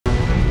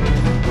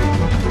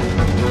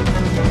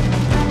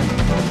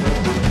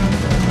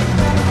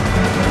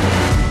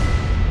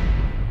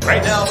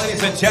Right now,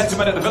 ladies and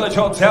gentlemen, at the Village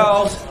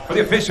Hotels, for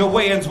the official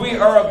weigh-ins, we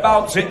are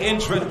about to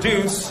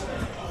introduce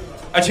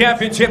a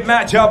championship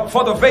matchup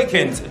for the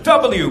vacant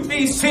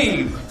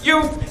WBC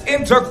Youth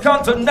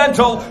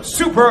Intercontinental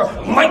Super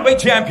Lightweight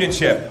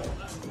Championship.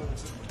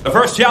 The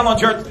first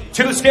challenger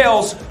to the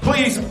scales,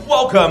 please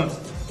welcome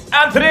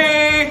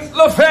Anthony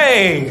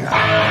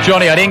Loffet.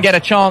 Johnny, I didn't get a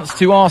chance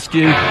to ask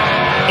you.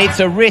 It's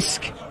a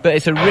risk, but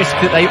it's a risk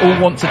that they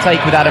all want to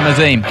take with Adam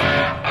Azim.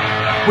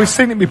 We've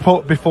seen it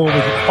before with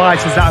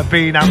fighters that have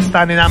been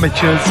outstanding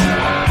amateurs,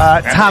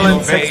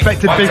 talents,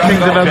 expected big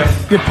things of them.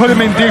 You put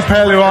them in deep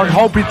earlier on,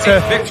 hoping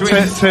to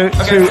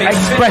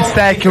express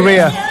their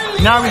career.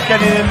 Now he's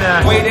getting in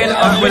there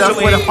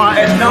with a fight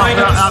at 9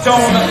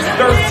 stone,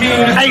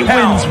 13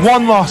 pounds. 8 wins,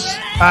 1 loss.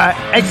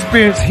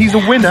 Experience, he's a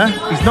winner.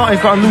 He's got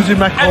a losing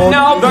record.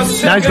 Now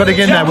he's got to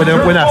get in there with a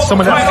winner,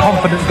 someone that's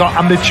confident, got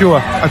and mature.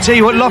 I tell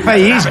you what, Loffet,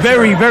 he's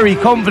very, very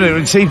confident.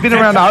 And he's been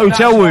around the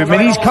hotel with him,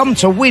 and he's come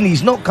to win.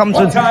 He's not come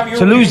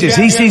to lose this.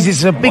 He sees this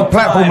as a big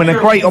platform and a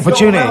great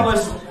opportunity.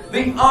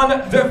 The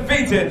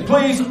undefeated,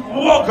 please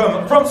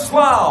welcome from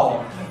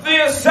Slough,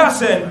 the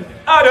assassin,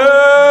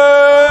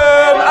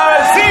 Adam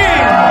Azim.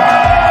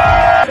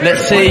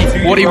 Let's see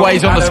what he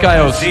weighs on the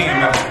scales.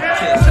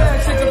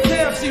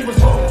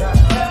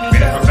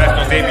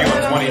 Professional debut in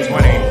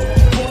 2020.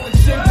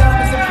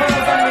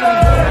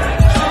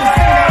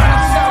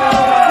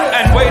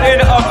 And weighed in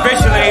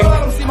officially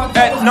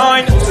at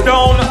 9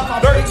 stone,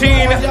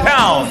 13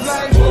 pounds.